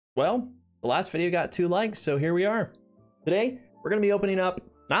Well, the last video got 2 likes, so here we are. Today, we're going to be opening up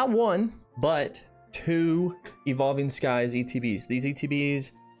not 1, but 2 Evolving Skies ETBs. These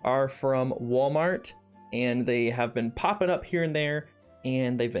ETBs are from Walmart, and they have been popping up here and there,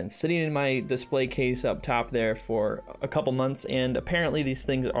 and they've been sitting in my display case up top there for a couple months, and apparently these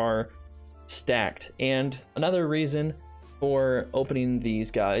things are stacked. And another reason for opening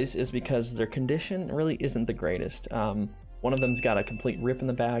these guys is because their condition really isn't the greatest. One of them's got a complete rip in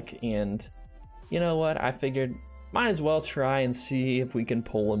the back, and you know what? I figured might as well try and see if we can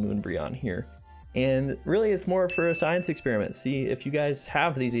pull a Moonbreon here. And really, it's more for a science experiment. See if you guys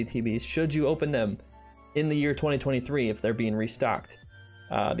have these ETBs. Should you open them in the year 2023 if they're being restocked?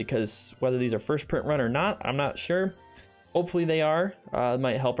 Because whether these are first print run or not, I'm not sure. Hopefully they are. It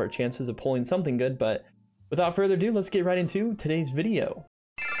might help our chances of pulling something good. But without further ado, let's get right into today's video.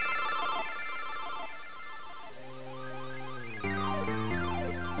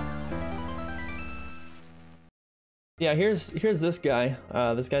 Yeah, here's this guy.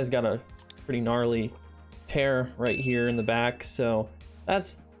 This guy's got a pretty gnarly tear right here in the back, so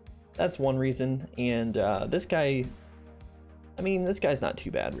that's one reason. And this guy, I mean, this guy's not too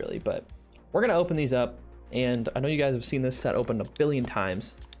bad really, but we're gonna open these up, and I know you guys have seen this set opened a billion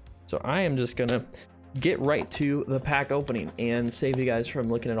times, so I am just gonna get right to the pack opening and save you guys from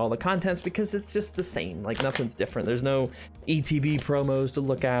looking at all the contents, because it's just the same. Like, nothing's different. There's no ETB promos to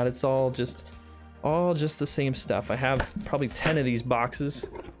look at. It's all just the same stuff. I have probably 10 of these boxes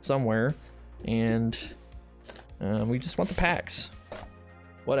somewhere, and we just want the packs.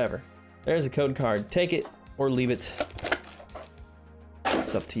 Whatever. There's a code card. Take it or leave it.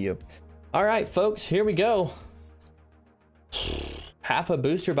 It's up to you. All right, folks, here we go. Half a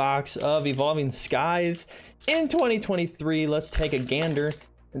booster box of Evolving Skies in 2023. Let's take a gander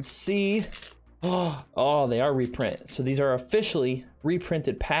and see. Oh, they are reprint. So these are officially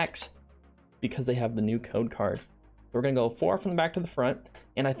reprinted packs, because they have the new code card. We're gonna go 4 from the back to the front,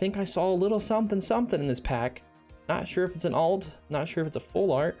 and I think I saw a little something in this pack. Not sure if it's an alt, not sure if it's a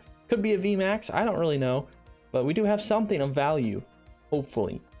full art, could be a VMAX, I don't really know, but we do have something of value,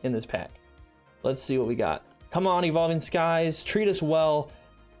 hopefully, in this pack. Let's see what we got. Come on, Evolving Skies, treat us well.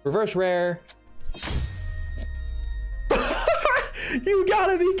 Reverse rare. You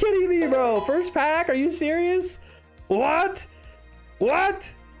gotta be kidding me, bro. First pack, are you serious? What?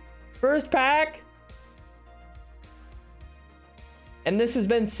 First pack, and this has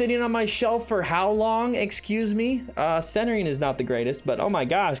been sitting on my shelf for how long? Excuse me. Centering is not the greatest, but oh my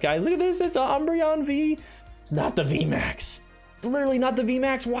gosh, guys, look at this. It's an Umbreon V. It's not the VMAX. Literally not the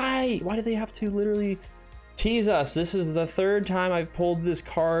VMAX. Why do they have to literally tease us? This is the 3rd time I've pulled this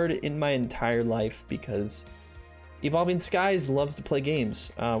card in my entire life, because Evolving Skies loves to play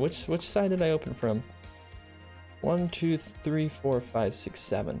games. Which side did I open from? 1, 2, 3, 4, 5, 6,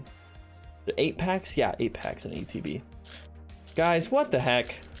 7. 8 packs? Yeah, 8 packs in ETB. Guys, what the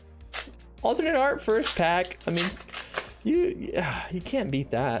heck? Alternate art first pack. I mean, you can't beat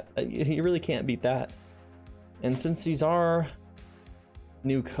that. You really can't beat that. And since these are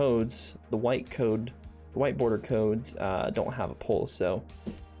new codes, the white border codes don't have a pull, so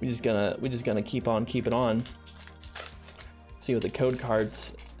we're just gonna keep on keeping on. See what the code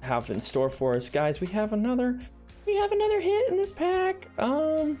cards have in store for us, guys. We have another hit in this pack.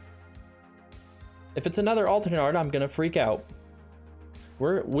 If it's another alternate art, I'm gonna freak out.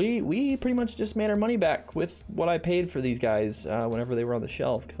 We pretty much just made our money back with what I paid for these guys whenever they were on the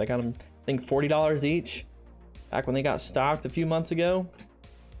shelf, because I got them, I think, $40 each back when they got stocked a few months ago.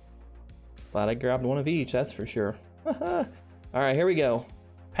 Glad I grabbed one of each, that's for sure. All right, here we go.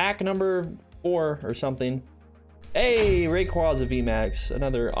 Pack number 4 or something. Hey, Rayquaza VMAX,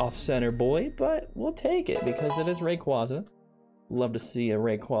 another off-center boy, but we'll take it because it is Rayquaza. Love to see a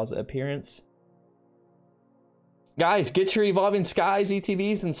Rayquaza appearance. Guys, get your Evolving Skies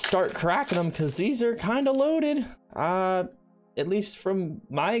ETBs and start cracking them, because these are kind of loaded. At least from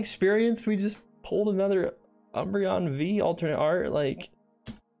my experience, we just pulled another Umbreon V alternate art. Like,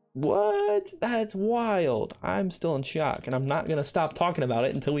 what? That's wild. I'm still in shock, and I'm not gonna stop talking about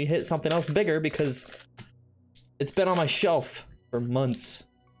it until we hit something else bigger, because it's been on my shelf for months,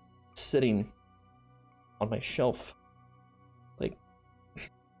 sitting on my shelf. Like,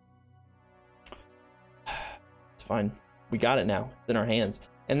 it's fine. We got it now. It's in our hands.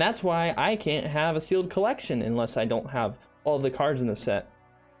 And that's why I can't have a sealed collection unless I don't have all of the cards in the set.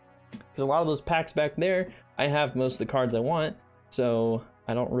 Because a lot of those packs back there, I have most of the cards I want, so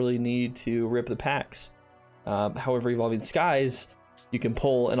I don't really need to rip the packs. However, Evolving Skies, you can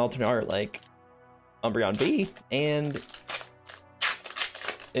pull an alternate art like Umbreon V, and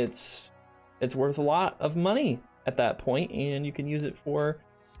it's worth a lot of money at that point, and you can use it for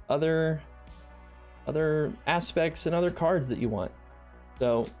other aspects and other cards that you want.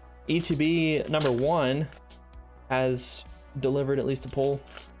 So ETB number 1 has delivered at least a pull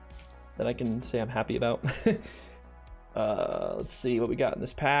that I can say I'm happy about. Let's see what we got in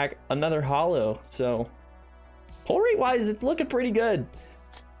this pack. Another holo. So pull rate wise, it's looking pretty good.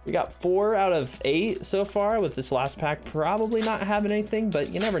 We got 4 out of 8 so far, with this last pack probably not having anything, but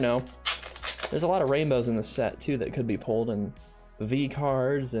you never know. There's a lot of rainbows in this set too that could be pulled, and V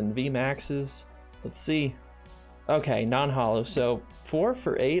cards and V maxes. Let's see. Okay, non-holo. So 4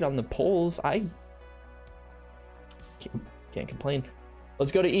 for 8 on the pulls. I can't complain.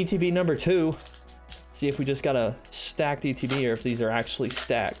 Let's go to ETB number 2. See if we just got a stacked ETB or if these are actually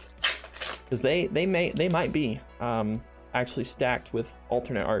stacked, because they might be actually stacked with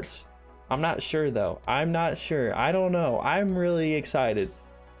alternate arts. I'm not sure though. I'm not sure. I don't know. I'm really excited.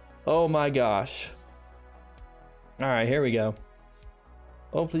 Oh my gosh. All right, here we go.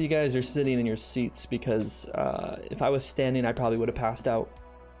 Hopefully you guys are sitting in your seats, because if I was standing, I probably would have passed out.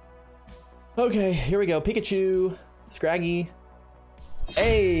 Okay, here we go. Pikachu, Scraggy.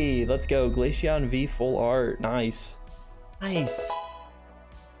 Hey, let's go. Glaceon V full art. Nice. Nice.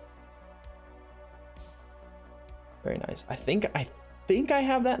 Very nice. I think I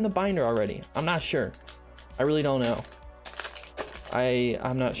have that in the binder already. I'm not sure. I really don't know.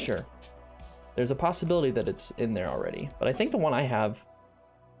 I'm not sure. There's a possibility that it's in there already, but I think the one I have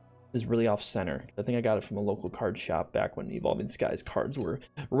is really off center. I think I got it from a local card shop back when Evolving Skies cards were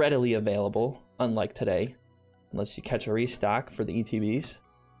readily available, unlike today, unless you catch a restock for the ETBs.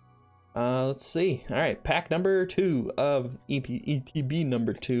 Let's see. All right, pack number 2 of ETB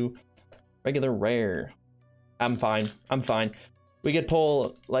number 2, regular rare. I'm fine. I'm fine. We could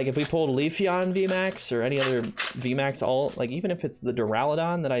pull, like, if we pulled Leafeon VMAX or any other VMAX alt, like even if it's the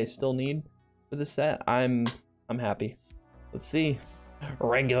Duraludon that I still need for this set, I'm happy. Let's see.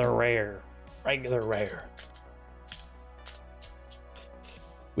 Regular rare. Regular rare.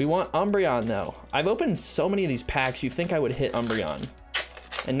 We want Umbreon though. I've opened so many of these packs, you'd think I would hit Umbreon.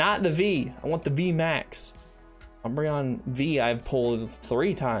 And not the V. I want the V Max. Umbreon V I've pulled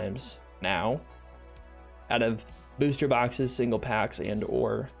 3 times now out of booster boxes, single packs, and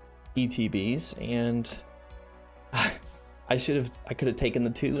or ETBs, and I could have taken the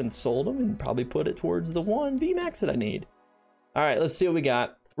 2 and sold them and probably put it towards the 1 V Max that I need. All right, let's see what we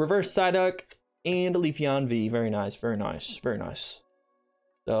got. Reverse Psyduck and a Leafeon V. Very nice, very nice, very nice.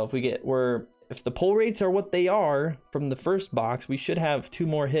 So if the pull rates are what they are from the first box, we should have 2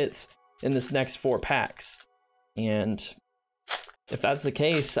 more hits in this next 4 packs. And if that's the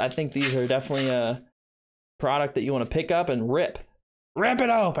case, I think these are definitely a product that you want to pick up and rip it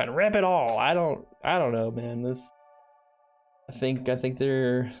open, rip it all. I don't know, man. I think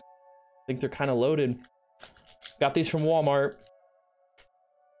they're kind of loaded. Got these from Walmart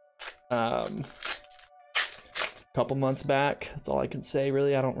couple months back. That's all I can say,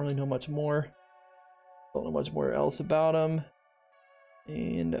 really. I don't really know much more. Don't know much more else about them.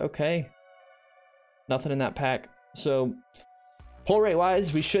 And okay, nothing in that pack. So pull rate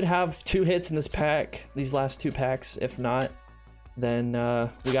wise, we should have 2 hits in this pack, these last 2 packs. If not, then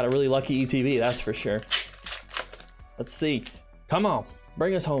we got a really lucky ETB, that's for sure. Let's see. Come on,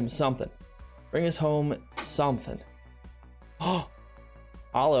 bring us home something. Bring us home something. Oh,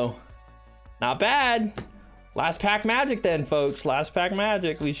 holo. Not bad. Last pack magic then, folks. Last pack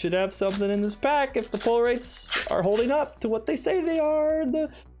magic. We should have something in this pack if the pull rates are holding up to what they say they are.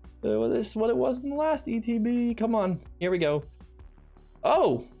 What it was in the last ETB. Come on, here we go.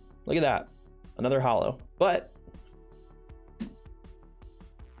 Oh, look at that. Another holo. But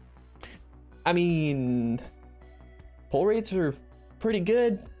I mean, pull rates are pretty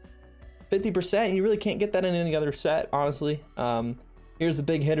good. 50%. You really can't get that in any other set, honestly. Here's the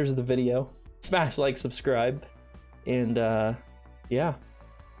big hitters of the video. Smash like, subscribe, and yeah.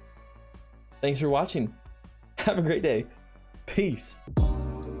 Thanks for watching. Have a great day. Peace.